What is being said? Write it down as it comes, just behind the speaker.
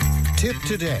Tip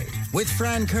Today with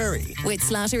Fran Curry. With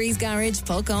Slattery's Garage,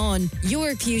 Puck On.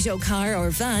 Your Peugeot car or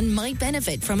van might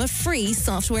benefit from a free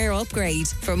software upgrade.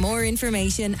 For more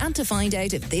information and to find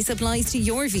out if this applies to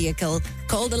your vehicle,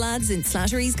 call the lads in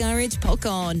Slattery's Garage, Puck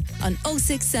On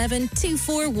 067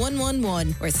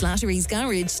 24111 or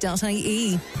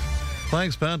slatterysgarage.ie.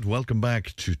 Thanks, Pat. Welcome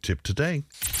back to Tip Today.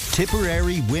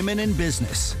 Tipperary Women in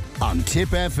Business on Tip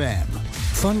FM.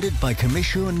 Funded by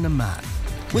Commission Naman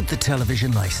with the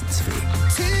television licence fee.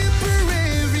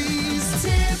 Tipperary's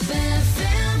Tip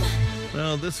FM.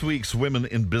 Now, this week's Women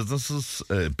in Business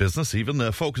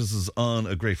focuses on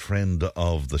a great friend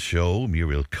of the show,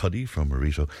 Muriel Cuddy from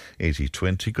Marito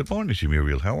 8020. Good morning to you,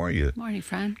 Muriel. How are you? Morning,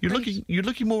 Fran. You're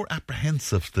looking more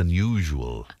apprehensive than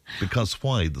usual. Because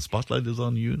why? The spotlight is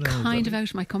on you now. Kind of out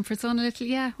of my comfort zone a little,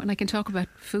 yeah. When I can talk about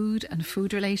food and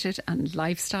food related and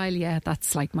lifestyle, yeah,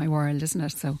 that's like my world, isn't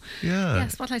it? So, yeah,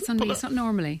 spotlight's on me. It's not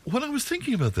normally. When I was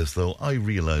thinking about this, though, I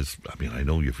realised, I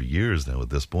know you for years now at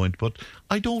this point, but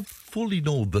I don't fully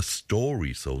know the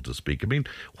story, so to speak.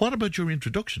 What about your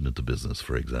introduction into business,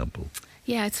 for example?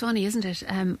 Yeah, it's funny, isn't it?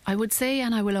 I would say,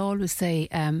 and I will always say,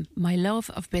 my love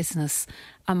of business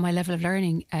and my level of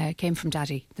learning came from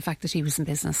Daddy, the fact that he was in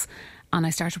business. And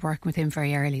I started working with him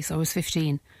very early. So I was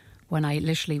 15 when I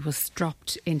literally was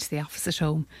dropped into the office at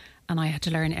home, and I had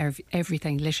to learn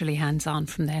everything, literally hands-on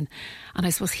from then. And I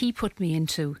suppose he put me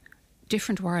into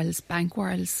different worlds, bank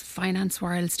worlds, finance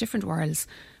worlds, different worlds.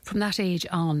 From that age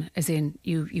on, as in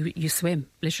you swim,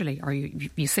 literally, or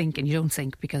you sink and you don't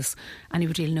sink, because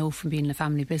anybody will know from being in a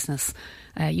family business,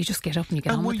 you just get up and you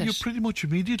get on with it. And you're pretty much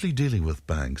immediately dealing with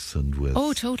banks and with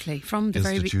totally. From the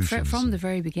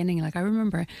very beginning. Like I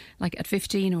remember, like at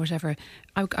 15 or whatever,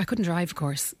 I couldn't drive, of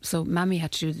course, so Mammy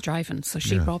had to do the driving, so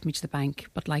she brought me to the bank.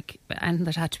 But like anything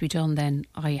that had to be done, then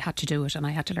I had to do it, and I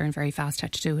had to learn very fast how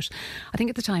to do it. I think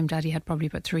at the time, Daddy had probably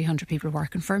about 300 people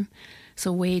working for him.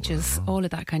 So wages, all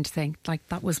of that kind of thing, like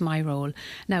that was my role.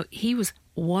 Now, he was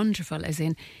wonderful, as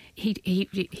in he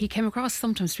came across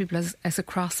sometimes people as a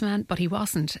cross man, but he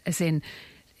wasn't, as in,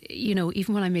 you know,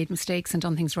 even when I made mistakes and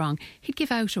done things wrong, he'd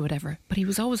give out or whatever, but he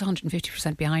was always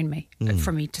 150% behind me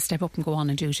for me to step up and go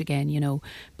on and do it again, you know.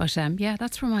 But yeah,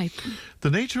 that's where my... The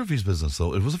nature of his business,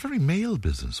 though, it was a very male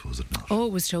business, was it not? Oh,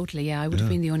 it was totally, yeah. I would have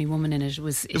been the only woman in it. It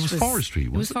was forestry,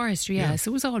 wasn't it? It was forestry, yeah.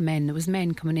 So it was all men. It was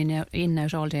men coming in and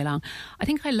out all day long. I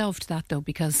think I loved that, though,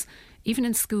 because even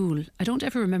in school, I don't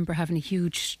ever remember having a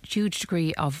huge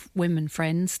degree of women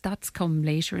friends. That's come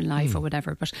later in life or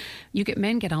whatever. But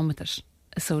men get on with it.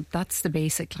 So that's the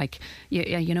basic, like,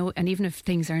 you know, and even if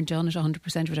things aren't done at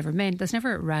 100% or whatever, men, there's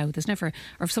never a row,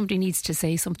 or if somebody needs to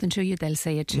say something to you, they'll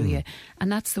say it to you. And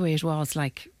that's the way it was,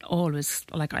 like, always.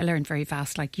 Like, I learned very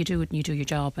fast, like, you do it and you do your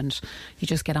job and you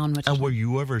just get on with it. And were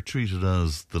you ever treated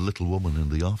as the little woman in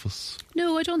the office?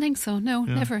 No, I don't think so. No,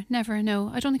 never,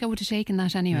 no. I don't think I would have taken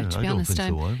that anyway, to be honest. I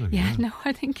don't think so either. Yeah, no,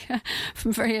 I think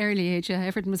from a very early age,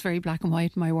 everything was very black and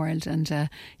white in my world. And I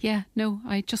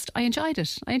enjoyed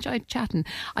it. I enjoyed chatting.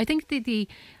 I think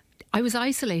I was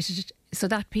isolated, so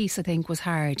that piece I think was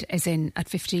hard, as in at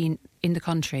 15 in the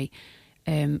country.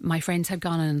 My friends had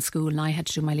gone on in school and I had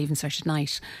to do my leaving cert at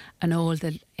night, and all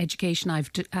the education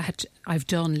I've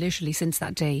done literally since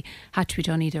that day had to be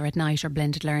done either at night or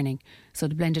blended learning. So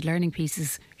the blended learning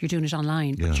pieces, you're doing it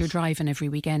online, but you're driving every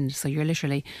weekend, so you're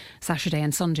literally Saturday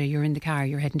and Sunday you're in the car,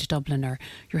 you're heading to Dublin or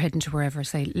you're heading to wherever,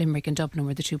 say Limerick and Dublin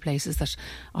were the two places that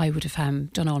I would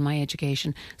have done all my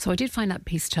education. So I did find that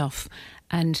piece tough.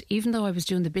 And even though I was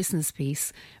doing the business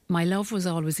piece, my love was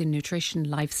always in nutrition,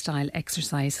 lifestyle,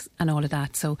 exercise and all of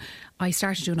that. So I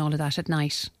started doing all of that at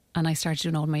night, and I started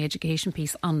doing all my education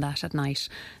piece on that at night.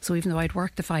 So even though I'd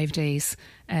work the 5 days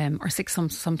or 6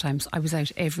 sometimes, I was out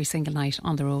every single night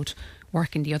on the road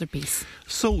working the other piece.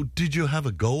 So did you have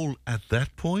a goal at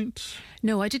that point?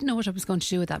 No, I didn't know what I was going to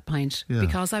do at that point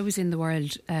because I was in the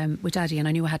world with Daddy and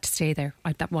I knew I had to stay there.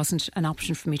 That wasn't an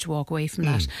option for me to walk away from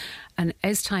that. And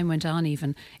as time went on,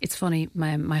 even, it's funny,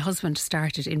 my husband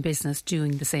started in business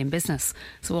doing the same business.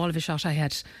 So all of a shot I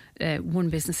had one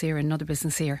business here and another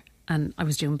business here, and I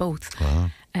was doing both.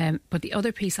 But the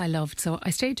other piece I loved, so I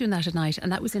stayed doing that at night,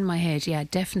 and that was in my head, yeah,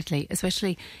 definitely,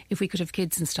 especially if we could have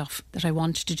kids and stuff, that I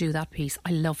wanted to do that piece.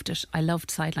 I loved it. I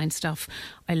loved sideline stuff.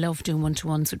 I loved doing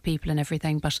one-to-ones with people and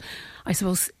everything. But I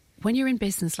suppose when you're in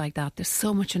business like that, there's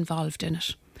so much involved in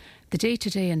it. The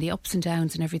day-to-day and the ups and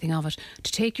downs and everything of it,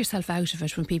 to take yourself out of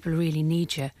it when people really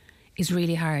need you is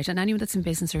really hard. And anyone that's in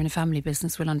business or in a family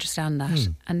business will understand that.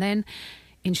 And then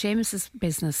in Seamus's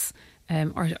business,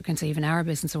 or I can say even our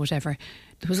business or whatever,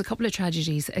 there was a couple of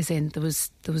tragedies, as in there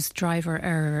was driver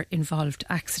error involved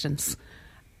accidents.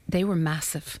 They were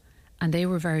massive and they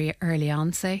were very early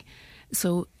on, say.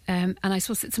 So, and I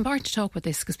suppose it's important to talk about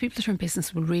this because people that are in business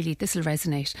this will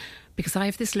resonate, because I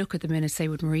have this look at the minute, say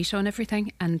with Marito and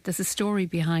everything, and there's a story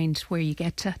behind where you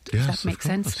get to, if that makes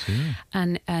sense. Yeah.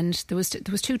 And there was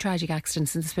 2 tragic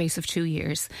accidents in the space of 2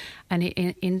 years, and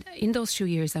in those 2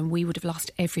 years, and we would have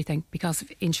lost everything because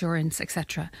of insurance,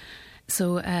 etc.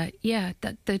 So,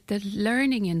 the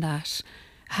learning in that,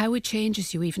 how it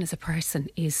changes you even as a person,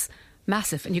 is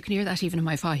massive. And you can hear that even in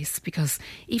my voice, because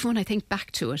even when I think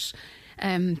back to it,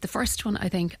 the first one, I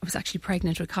think I was actually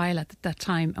pregnant with Kyle at that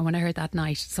time, and when I heard that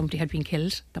night somebody had been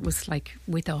killed that was like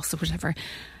with us or whatever,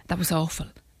 that was awful.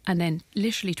 And then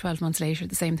literally 12 months later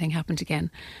the same thing happened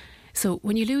again. So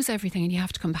when you lose everything and you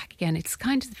have to come back again, it's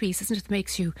kind of the piece, isn't it, that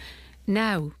makes you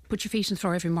now put your feet on the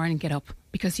floor every morning and get up,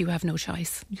 because you have no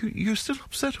choice. You're still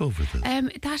upset over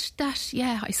this?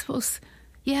 Yeah, I suppose.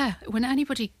 Yeah, when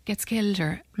anybody gets killed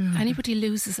or anybody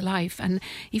loses a life, and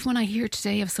even when I hear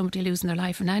today of somebody losing their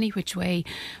life in any which way,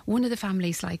 one of the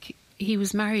families, like, he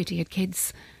was married, he had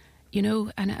kids, you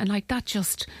know, and like that,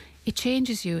 just, it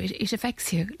changes you, it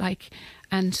affects you, like,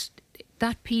 and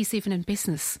that piece, even in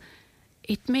business,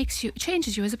 it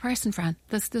changes you as a person, Fran.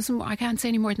 I can't say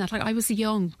any more than that. Like, I was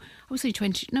only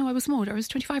 20, no, I was more, I was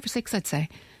 25 or 6, I'd say,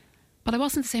 but I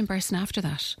wasn't the same person after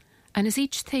that. And as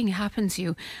each thing happens to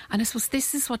you, and I suppose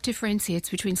this is what differentiates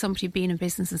between somebody being in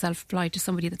business and self-employed to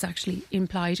somebody that's actually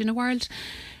employed in a world.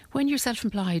 When you're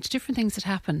self-employed, different things that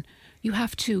happen, you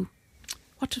have to,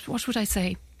 what would I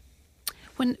say?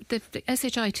 When the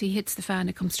SHIT hits the fan,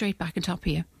 it comes straight back on top of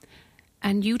you.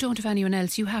 And you don't have anyone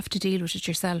else. You have to deal with it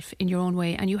yourself in your own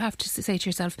way. And you have to say to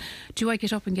yourself, do I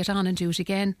get up and get on and do it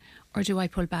again? Or do I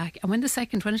pull back? And when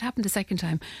it happened the second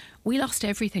time, we lost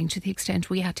everything to the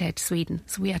extent we had to head to Sweden.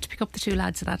 So we had to pick up the 2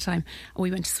 lads at that time, and we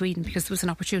went to Sweden because there was an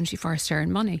opportunity for us to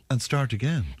earn money. And start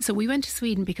again. So we went to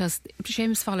Sweden because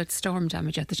Seamus followed storm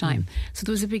damage at the time. So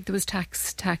there was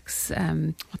tax,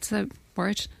 what's the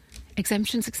word?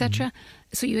 Exemptions, etc.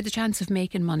 So you had the chance of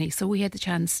making money. So we had the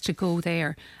chance to go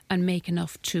there and make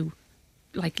enough to,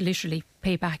 like, literally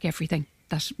pay back everything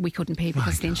that we couldn't pay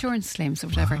because of the insurance claims or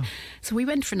whatever. Wow. So we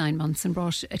went for 9 months and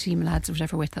brought a team of lads or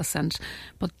whatever with us,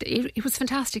 but it was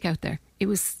fantastic out there. It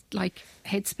was like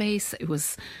headspace.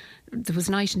 There was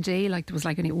night and day, like there was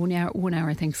like only 1 hour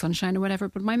I think, sunshine or whatever,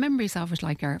 but my memories of it,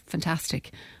 like, are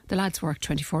fantastic. The lads worked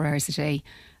 24 hours a day,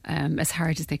 as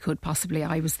hard as they could possibly.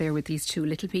 I was there with these 2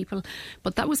 little people,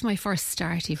 but that was my first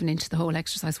start even into the whole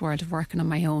exercise world of working on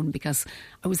my own, because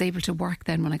I was able to work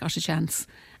then when I got a chance.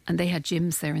 And they had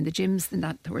gyms there, and the gyms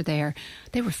that were there,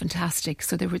 they were fantastic.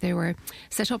 So they were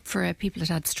set up for people that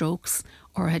had strokes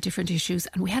or had different issues,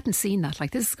 and we hadn't seen that.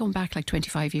 Like, this is going back like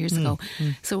 25 years ago.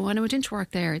 So when I went into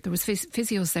work there was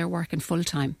physios there working full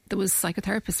time. There was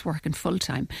psychotherapists working full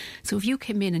time. So if you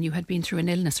came in and you had been through an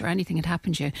illness or anything had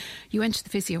happened to you, you went to the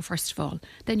physio first of all.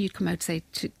 Then you'd come out, say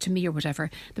to me or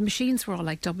whatever. The machines were all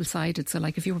like double-sided. So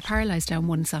like if you were paralysed down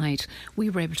one side, we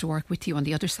were able to work with you on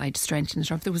the other side to strengthen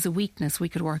it. Or if there was a weakness, we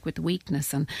could work with the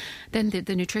weakness. And then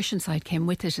the nutrition side came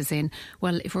with it, as in,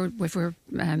 well, if we're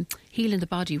healing the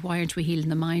body, why aren't we healing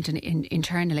the mind and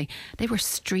internally? They were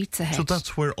streets ahead. So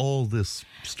that's where all this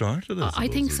started, I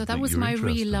think so. That was my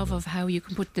real love of how you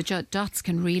can put the dots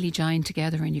can really join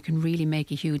together and you can really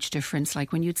make a huge difference.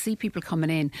 Like when you'd see people coming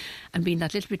in and being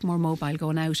that little bit more mobile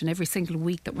going out, and every single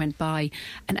week that went by,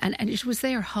 and it was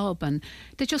their hub, and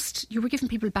you were giving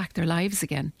people back their lives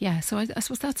again. Yeah, so I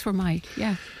suppose that's where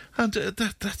And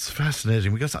that's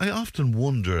fascinating, because I often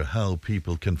wonder how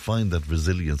people can find that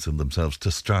resilience in themselves to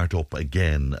start up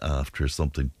again after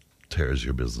something tears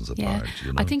your business apart.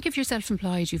 You know? I think if you're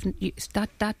self-employed,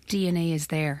 that DNA is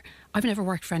there. I've never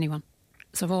worked for anyone,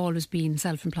 so I've always been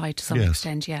self-employed to some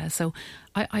extent. Yeah, so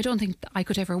I don't think I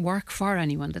could ever work for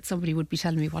anyone, that somebody would be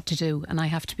telling me what to do and I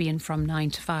have to be in from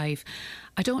 9 to 5.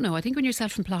 I don't know. I think when you're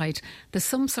self-employed, there's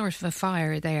some sort of a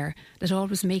fire there that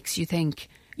always makes you think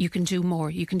you can do more,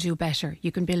 you can do better,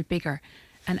 you can build bigger.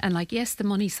 And like, yes, the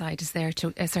money side is there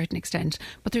to a certain extent,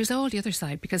 but there's all the other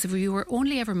side, because if you were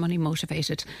only ever money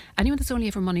motivated, anyone that's only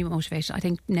ever money motivated, I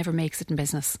think never makes it in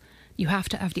business. You have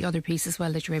to have the other piece as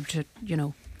well, that you're able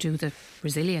to, do the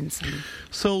resilience.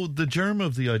 So the germ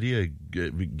of the idea,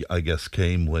 I guess,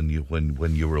 came when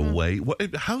you were away.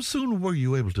 How soon were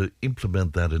you able to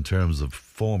implement that in terms of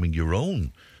forming your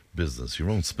own business, your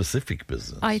own specific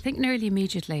business? I think nearly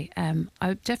immediately.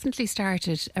 I definitely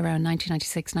started around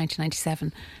 1996,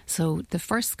 1997. So the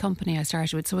first company I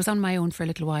started with, so I was on my own for a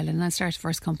little while, and then I started the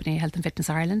first company, Health and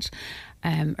Fitness Ireland,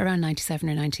 around 97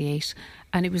 or 98.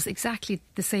 And it was exactly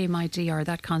the same idea, or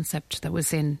that concept, that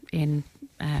was in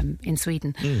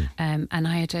Sweden. And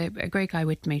I had a great guy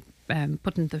with me,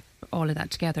 putting all of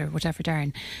that together, whatever,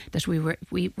 Darren, that we were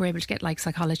able to get like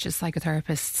psychologists,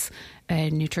 psychotherapists,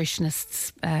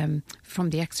 nutritionists from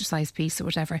the exercise piece or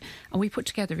whatever, and we put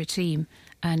together a team.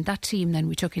 And that team then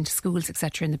we took into schools,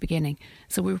 etc. in the beginning.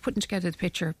 So we were putting together the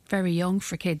picture very young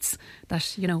for kids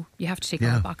that, you know, you have to tick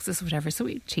all the boxes or whatever. So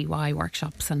we TY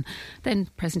workshops and then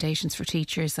presentations for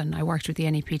teachers. And I worked with the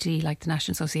NEPD, like the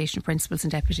National Association of Principals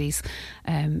and Deputies,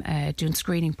 doing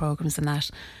screening programmes and that.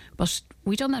 But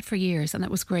we done that for years and that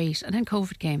was great. And then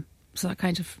COVID came. So that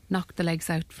kind of knocked the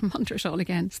legs out from under it all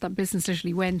again. So that business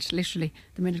literally went, the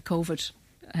minute COVID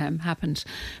happened.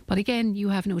 But again, you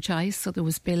have no choice. So there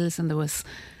was bills and there was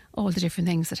all the different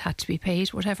things that had to be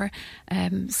paid, whatever.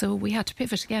 So we had to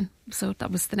pivot again. So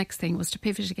that was the next thing, was to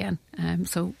pivot again.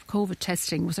 So COVID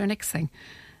testing was our next thing.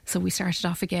 So we started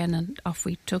off again and off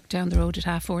we took down the road at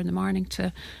 4:30 in the morning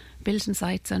to building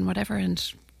sites and whatever,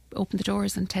 and opened the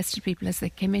doors and tested people as they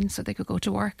came in so they could go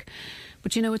to work.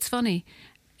 But you know, it's funny.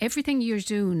 Everything you're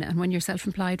doing, and when you're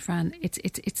self-employed, Fran,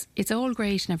 it's all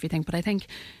great and everything, but I think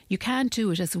you can't do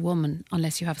it as a woman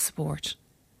unless you have support.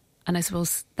 And I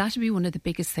suppose that would be one of the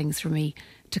biggest things for me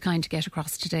to kind of get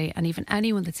across today. And even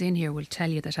anyone that's in here will tell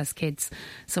you that has kids.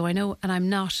 So I know, and I'm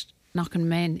not knocking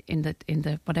men in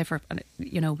the whatever,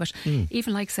 you know, but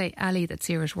even like, say, Ali that's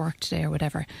here at work today or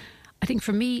whatever, I think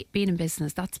for me, being in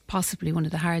business, that's possibly one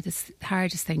of the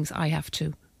hardest things I have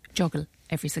to juggle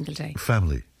every single day.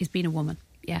 Family. Is being a woman.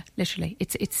 Yeah, literally.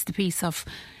 It's the piece of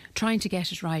trying to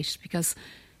get it right, because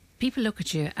people look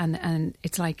at you and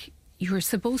it's like you're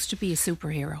supposed to be a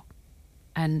superhero.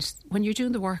 And when you're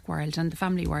doing the work world and the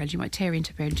family world, you might tear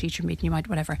into a parent-teacher meeting, you might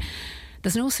whatever.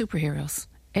 There's no superheroes.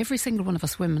 Every single one of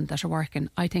us women that are working,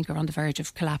 I think, are on the verge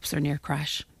of collapse or near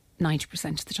crash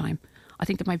 90% of the time. I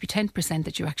think there might be 10%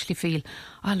 that you actually feel,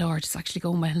 oh Lord, it's actually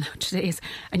going well now today,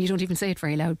 and you don't even say it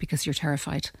very loud because you're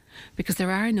terrified. Because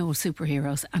there are no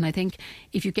superheroes, and I think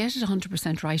if you get it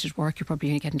 100% right at work, you're probably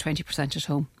only getting 20% at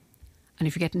home. And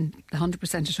if you're getting the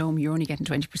 100% at home, you're only getting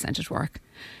 20% at work.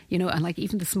 You know, and like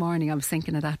even this morning I was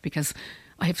thinking of that, because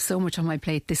I have so much on my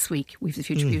plate this week. We've the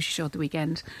Future Beauty show at the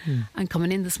weekend. And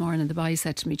coming in this morning, the boy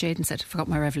said to me, Jaden said, I forgot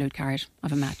my Revolut card. I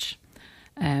have a match.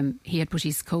 He had put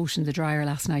his coat in the dryer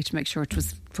last night to make sure it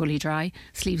was fully dry.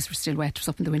 Sleeves were still wet. It was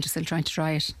up in the windowsill trying to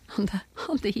dry it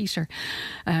on the heater.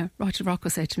 Rocco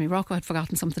said to me, Rocco had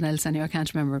forgotten something else anyway, I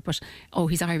can't remember, but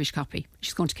he's Irish copy.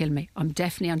 She's going to kill me. I'm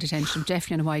definitely on detention. I'm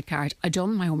definitely on a white card. I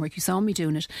done my homework. You saw me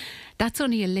doing it. That's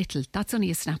only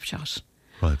a snapshot.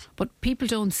 Right. But people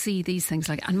don't see these things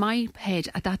and my head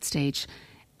at that stage,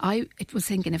 it was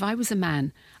thinking, if I was a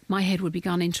man, my head would be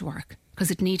gone into work,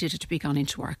 because it needed it to be gone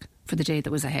into work for the day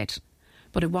that was ahead.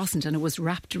 But it wasn't, and it was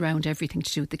wrapped around everything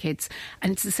to do with the kids.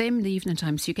 And it's the same in the evening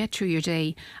times. You get through your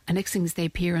day and next thing is they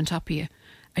appear on top of you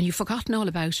and you've forgotten all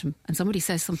about them, and somebody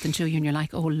says something to you and you're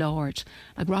like, oh Lord.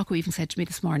 Like Rocco even said to me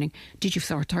this morning, did you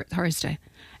saw Thursday?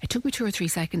 It took me 2 or 3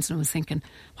 seconds and I was thinking,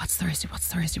 what's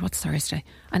Thursday?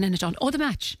 And then it dawned, the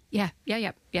match. Yeah.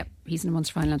 He's in the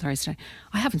Munster final on Thursday.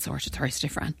 I haven't sorted Thursday,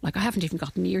 Fran. Like, I haven't even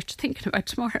gotten near to thinking about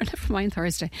tomorrow, never mind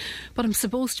Thursday. But I'm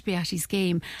supposed to be at his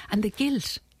game, and the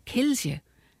guilt kills you.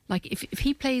 Like, if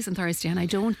he plays on Thursday and I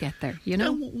don't get there, you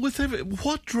know?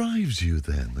 What drives you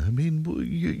then? I mean,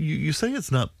 you say it's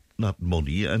not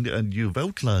money, and you've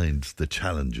outlined the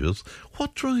challenges.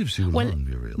 What drives you along,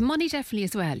 Muriel? Money definitely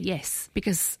as well, yes,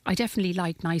 because I definitely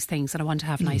like nice things and I want to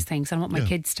have nice things and I want my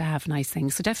kids to have nice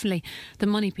things. So definitely, the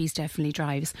money piece definitely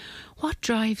drives. What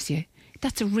drives you?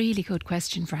 That's a really good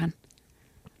question, Fran.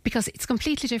 Because it's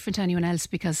completely different to anyone else,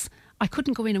 because I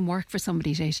couldn't go in and work for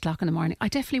somebody at 8 o'clock in the morning. I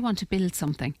definitely want to build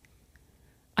something.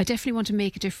 I definitely want to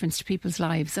make a difference to people's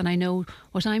lives, and I know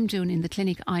what I'm doing in the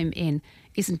clinic I'm in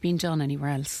isn't being done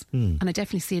anywhere else. And I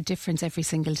definitely see a difference every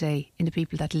single day in the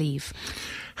people that leave.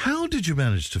 How did you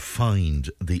manage to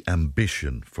find the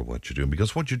ambition for what you're doing?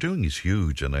 Because what you're doing is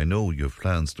huge, and I know you have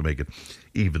plans to make it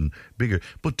even bigger.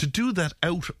 But to do that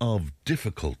out of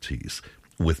difficulties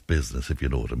with business, if you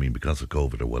know what I mean, because of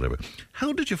COVID or whatever,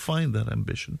 how did you find that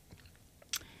ambition?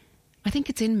 I think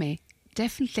it's in me.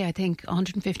 Definitely, I think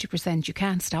 150%, you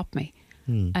can't stop me.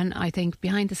 And I think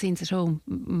behind the scenes at home,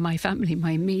 my family,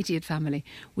 my immediate family,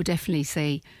 would definitely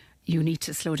say, you need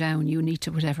to slow down, you need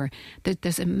to whatever.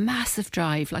 There's a massive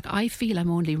drive. Like, I feel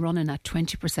I'm only running at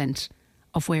 20%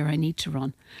 of where I need to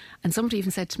run. And somebody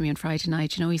even said to me on Friday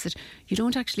night, he said, you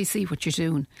don't actually see what you're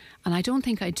doing. And I don't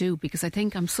think I do, because I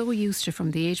think I'm so used to,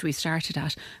 from the age we started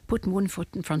at, putting one foot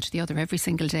in front of the other every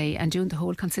single day and doing the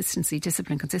whole consistency,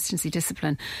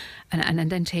 discipline, and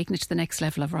then taking it to the next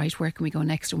level of, right, where can we go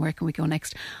next and where can we go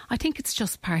next? I think it's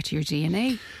just part of your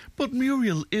DNA. But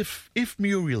Muriel, if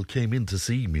Muriel came in to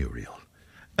see Muriel,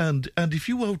 And if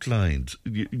you outlined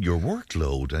your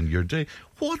workload and your day,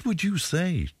 what would you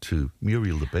say to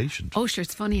Muriel, the patient? Oh, sure,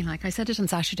 it's funny. Like I said it on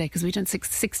Saturday because we done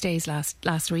six days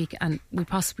last week, and we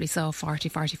possibly saw 40,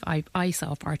 45. I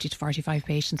saw 40 to 45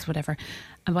 patients, whatever.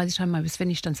 And by the time I was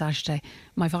finished on Saturday,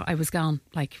 I was gone.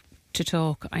 Like, to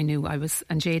talk, I knew I was.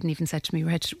 And Jaden even said to me,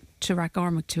 we had to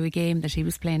Rathgormack to a game that he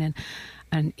was playing in,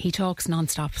 and he talks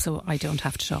non-stop, so I don't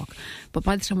have to talk. But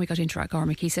by the time we got into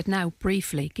Rathgormack, he said, now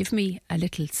briefly give me a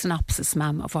little synopsis,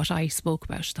 ma'am, of what I spoke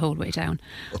about the whole way down.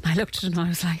 And I looked at him and I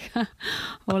was like, oh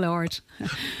Lord.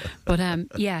 But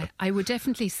yeah, I would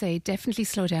definitely say, definitely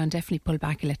slow down, definitely pull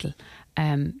back a little.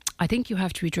 I think you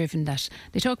have to be driven. That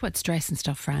they talk about stress and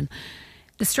stuff, Fran.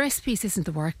 The stress piece isn't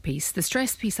the work piece. The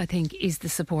stress piece, I think, is the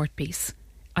support piece.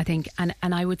 I think, and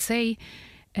I would say,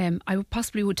 I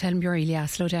would tell Muriel, yeah,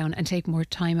 slow down and take more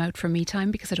time out for me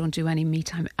time, because I don't do any me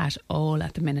time at all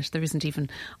at the minute. There isn't even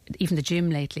the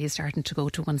gym lately is starting to go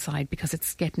to one side because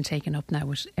it's getting taken up now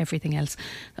with everything else.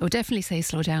 I would definitely say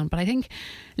slow down. But I think,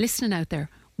 listening out there,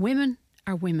 women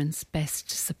are women's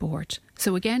best support.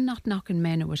 So again, not knocking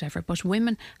men or whatever, but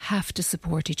women have to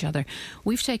support each other.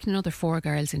 We've taken another 4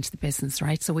 girls into the business,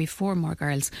 right? So we've 4 more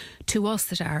girls to us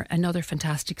that are another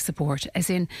fantastic support. As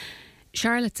in,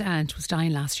 Charlotte's aunt was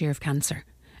dying last year of cancer.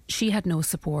 She had no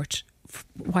support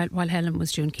while Helen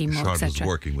was doing chemo,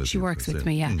 etc. She works with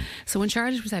me, yeah. So when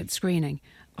Charlotte was out screening,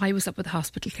 I was up at the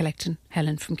hospital collecting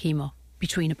Helen from chemo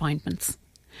between appointments.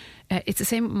 It's the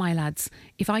same with my lads.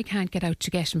 If I can't get out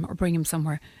to get him or bring him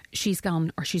somewhere, she's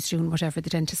gone or she's doing whatever, the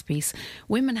dentist piece.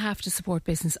 Women have to support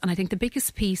business, and I think the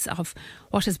biggest piece of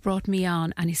what has brought me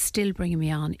on and is still bringing me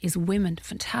on is women,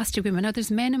 fantastic women. Now there's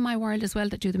men in my world as well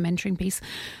that do the mentoring piece,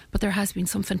 but there has been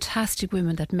some fantastic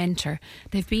women that mentor.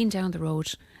 They've been down the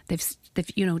road. They've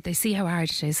they see how hard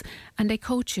it is, and they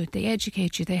coach you, they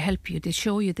educate you, they help you, they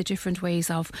show you the different ways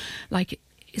of, like,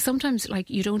 sometimes, like,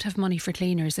 you don't have money for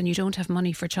cleaners and you don't have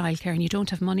money for childcare and you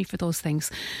don't have money for those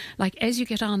things. Like, as you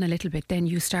get on a little bit, then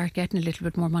you start getting a little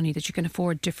bit more money that you can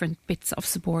afford different bits of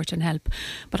support and help.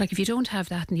 But like, if you don't have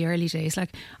that in the early days,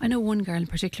 like, I know one girl in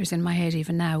particular is in my head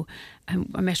even now. I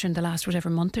met her in the last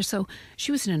month or so.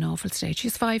 She was in an awful state. She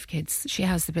has 5 kids. She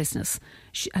has the business,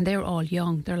 and they're all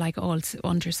young. They're like all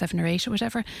under 7 or 8 or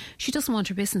whatever. She doesn't want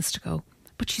her business to go,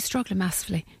 but she's struggling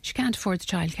massively. She can't afford the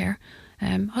childcare.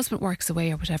 Husband works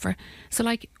away or whatever. So,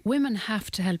 like, women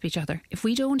have to help each other. If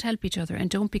we don't help each other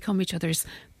and don't become each other's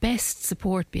best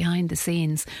support behind the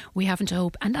scenes, we haven't a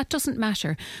hope. And that doesn't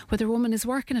matter whether a woman is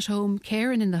working at home,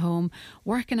 caring in the home,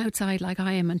 working outside like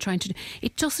I am and trying to...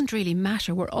 It doesn't really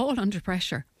matter. We're all under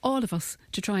pressure, all of us,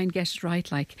 to try and get it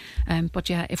right. Like, but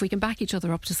yeah, if we can back each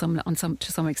other up to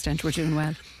some extent, we're doing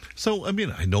well. So, I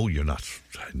mean, I know you're not...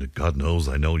 God knows,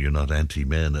 I know you're not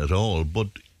anti-men at all, but...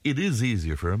 It is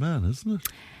easier for a man, isn't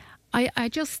it? I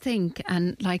just think,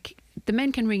 and like, the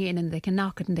men can ring in and they can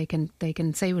knock it and they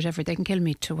can say whatever, they can kill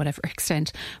me to whatever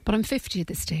extent. But I'm 50 at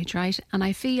this stage, right? And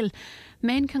I feel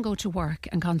men can go to work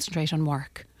and concentrate on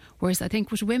work. Whereas I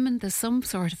think with women, there's some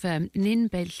sort of an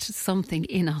inbuilt something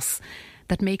in us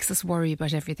that makes us worry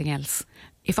about everything else.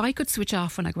 If I could switch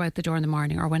off when I go out the door in the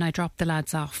morning or when I drop the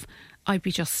lads off, I'd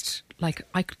be just like,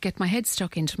 I could get my head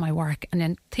stuck into my work and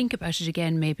then think about it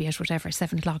again maybe at whatever,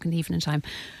 7 o'clock in the evening time.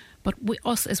 But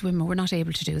us as women, we're not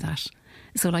able to do that.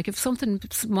 So like, if something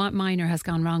minor has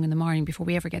gone wrong in the morning before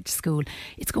we ever get to school,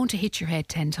 it's going to hit your head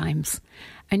 10 times.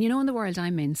 And you know, in the world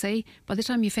I'm in, say by the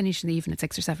time you finish in the evening at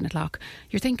 6 or 7 o'clock,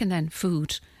 you're thinking then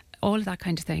food, all of that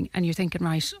kind of thing, and you're thinking,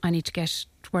 right, I need to get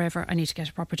wherever, I need to get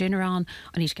a proper dinner on,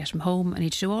 I need to get him home, I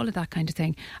need to do all of that kind of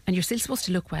thing. And you're still supposed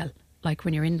to look well, like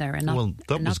when you're in there. And not, well,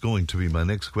 that was going to be my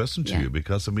next question to you,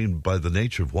 because I mean, by the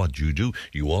nature of what you do,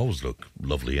 you always look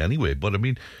lovely anyway, but I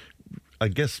mean, I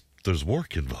guess there's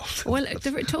work involved. Well,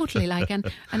 totally. Like, and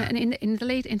in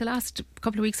the last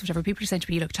couple of weeks, or whatever, people are saying to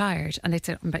me, "You look tired," and they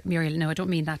say, "Muriel, no, I don't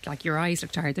mean that. Like, your eyes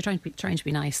look tired." They're trying to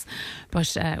be nice,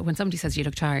 but when somebody says you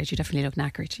look tired, you definitely look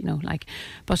knackered. You know, like,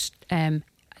 but.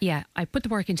 Yeah, I put the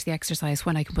work into the exercise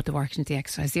when I can put the work into the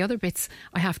exercise. The other bits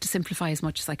I have to simplify as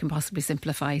much as I can possibly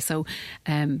simplify. So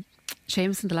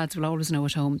Seamus and the lads will always know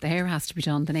at home, the hair has to be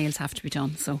done, the nails have to be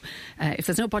done. So if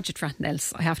there's no budget for anything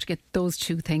else, I have to get those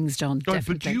 2 things done. Right,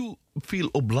 but do you feel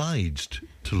obliged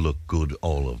to look good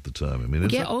all of the time? I mean,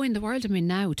 in the world I'm in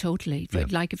now, totally. Yeah.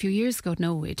 Like a few years ago,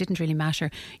 no, it didn't really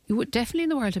matter. You would definitely, in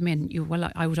the world I'm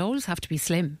in, I would always have to be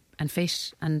slim and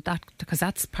fit, and that, because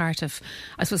that's part of,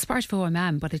 I suppose, part of who I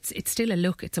am, but it's still a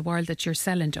look. It's a world that you're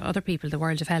selling to other people, the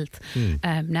world of health.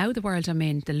 Now the world I'm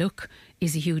in, the look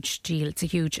is a huge deal. It's a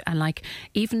huge, and like,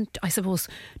 even I suppose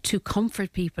to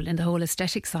comfort people in the whole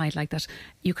aesthetic side, like that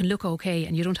you can look okay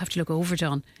and you don't have to look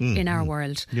overdone in our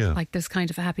world. Yeah. Like there's kind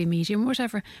of a happy medium,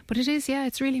 whatever. But it is,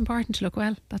 it's really important to look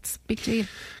well. That's a big deal.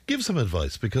 Give some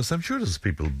advice, because I'm sure there's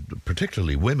people,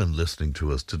 particularly women listening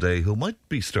to us today, who might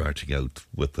be starting out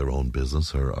with their own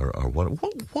business or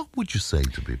what would you say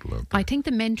to people out there? I think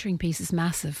the mentoring piece is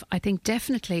massive. I think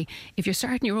definitely if you're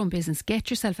starting your own business, get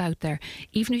yourself out there.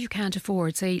 Even if you can't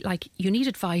afford, say, like, you need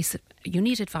advice, you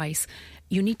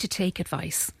need to take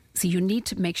advice. So you need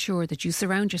to make sure that you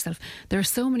surround yourself. There are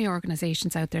so many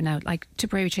organisations out there now, like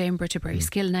Tipperary Chamber, Tipperary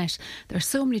Skillnet. There are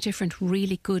so many different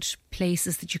really good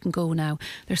places that you can go now.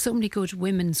 There's so many good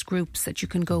women's groups that you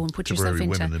can go and put yourself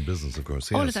into. Women in business, of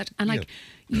course. All of that. And like,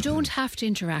 you don't have to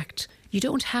interact. You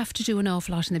don't have to do an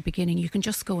awful lot in the beginning. You can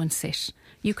just go and sit.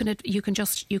 You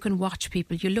can watch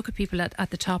people. You look at people at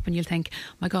the top and you'll think,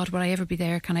 my God, will I ever be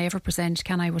there? Can I ever present?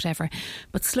 Can I whatever?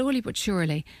 But slowly but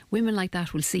surely, women like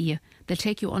that will see you. They'll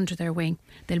take you under their wing.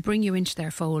 They'll bring you into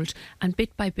their fold, and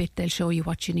bit by bit they'll show you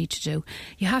what you need to do.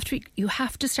 You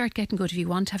have to start getting good if you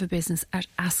want to have a business at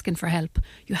asking for help.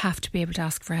 You have to be able to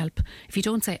ask for help. If you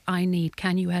don't say,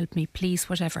 can you help me, please,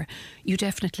 whatever, you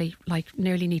definitely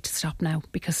nearly need to stop now,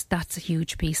 because that's a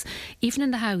huge piece. Even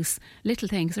in the house, little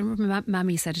things. I remember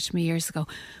Mammy said it to me years ago.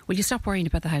 Will you stop worrying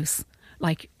about the house?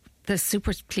 Like, the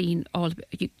super clean,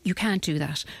 you can't do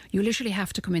that. You literally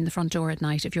have to come in the front door at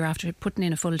night if you're after putting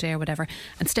in a full day or whatever,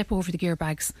 and step over the gear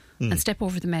bags and step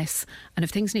over the mess. And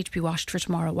if things need to be washed for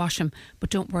tomorrow, wash them.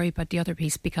 But don't worry about the other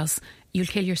piece, because you'll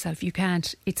kill yourself. You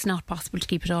can't. It's not possible to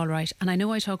keep it all right. And I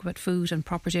know I talk about food and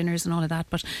proper dinners and all of that,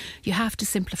 but you have to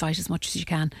simplify it as much as you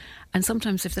can. And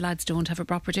sometimes if the lads don't have a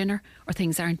proper dinner or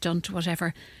things aren't done to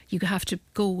whatever, you have to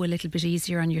go a little bit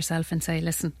easier on yourself and say,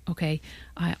 listen, okay,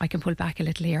 I can pull back a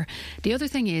little here. The other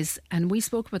thing is, and we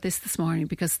spoke about this morning,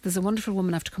 because there's a wonderful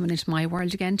woman after coming into my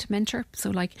world again to mentor.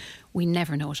 So like, we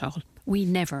never know it all. We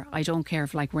never. I don't care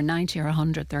if we're 90 or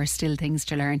 100, there are still things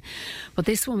to learn. But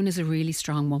this woman is a really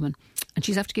strong woman, and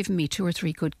she's after giving me 2 or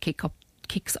 3 good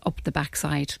kicks up the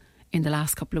backside in the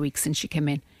last couple of weeks since she came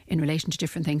in relation to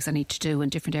different things I need to do and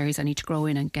different areas I need to grow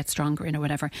in and get stronger in or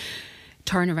whatever.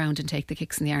 Turn around and take the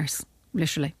kicks in the arse,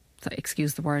 literally. So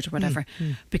excuse the word or whatever.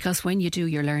 Because when you do,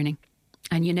 you're learning.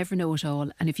 And you never know it all.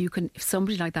 And if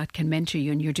somebody like that can mentor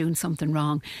you and you're doing something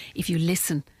wrong, if you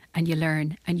listen and you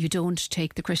learn and you don't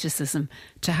take the criticism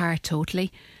to heart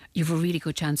totally, you've a really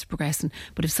good chance of progressing.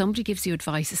 But if somebody gives you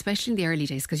advice, especially in the early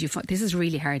days, because this is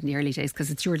really hard in the early days,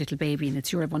 because it's your little baby and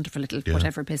it's your wonderful little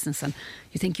whatever business, and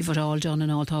you think you've it all done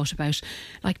and all thought about,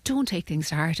 like, don't take things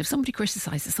to heart. If somebody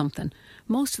criticises something,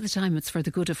 most of the time it's for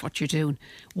the good of what you're doing.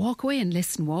 Walk away and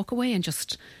listen. Walk away and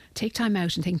just take time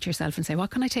out and think to yourself and say, what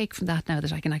can I take from that now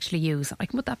that I can actually use? I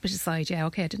can put that bit aside. Yeah,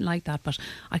 okay, I didn't like that, but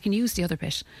I can use the other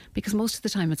bit, because most of the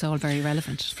time it's all very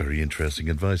relevant. It's very interesting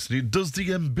advice. Does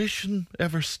the ambition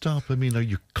ever stop? I mean, are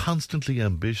you constantly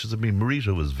ambitious? I mean,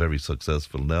 Marito is very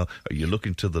successful now. Are you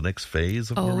looking to the next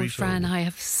phase of Marito? Oh, Fran, I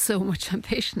have so much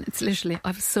ambition. It's literally, I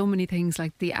have so many things.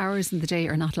 Like, the hours in the day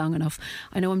are not long enough.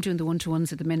 I know I'm doing the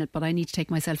one-to-ones at the minute, but I need to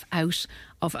take myself out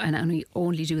of, and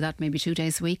only do that maybe 2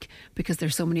 days a week, because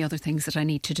there's so many other things that I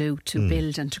need to do to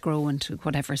build and to grow and to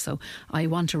whatever. So I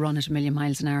want to run at 1,000,000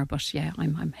 miles an hour, but yeah,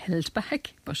 I'm held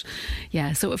back. But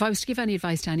yeah, so if I was to give any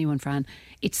advice to anyone, Fran,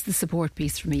 it's the support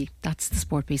piece for me. That's the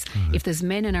support piece. If there's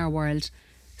men in our world,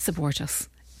 support us.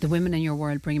 The women in your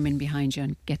world, bring them in behind you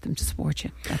and get them to support you.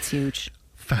 That's huge.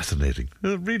 Fascinating.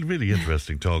 Really, really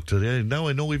interesting talk today. Now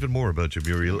I know even more about you,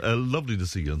 Muriel. Lovely to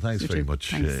see you, and thanks very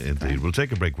much indeed. We'll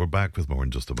take a break. We're back with more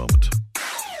in just a moment.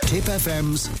 Tipp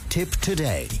FM's Tipp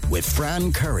Today with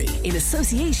Fran Curry. In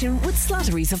association with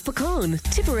Slattery's of Pecan,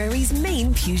 Tipperary's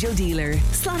main Peugeot dealer.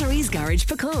 Slattery's Garage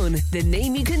Pecan, the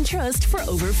name you can trust for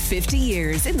over 50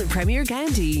 years in the Premier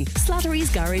County.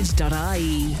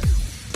 Slattery'sGarage.ie.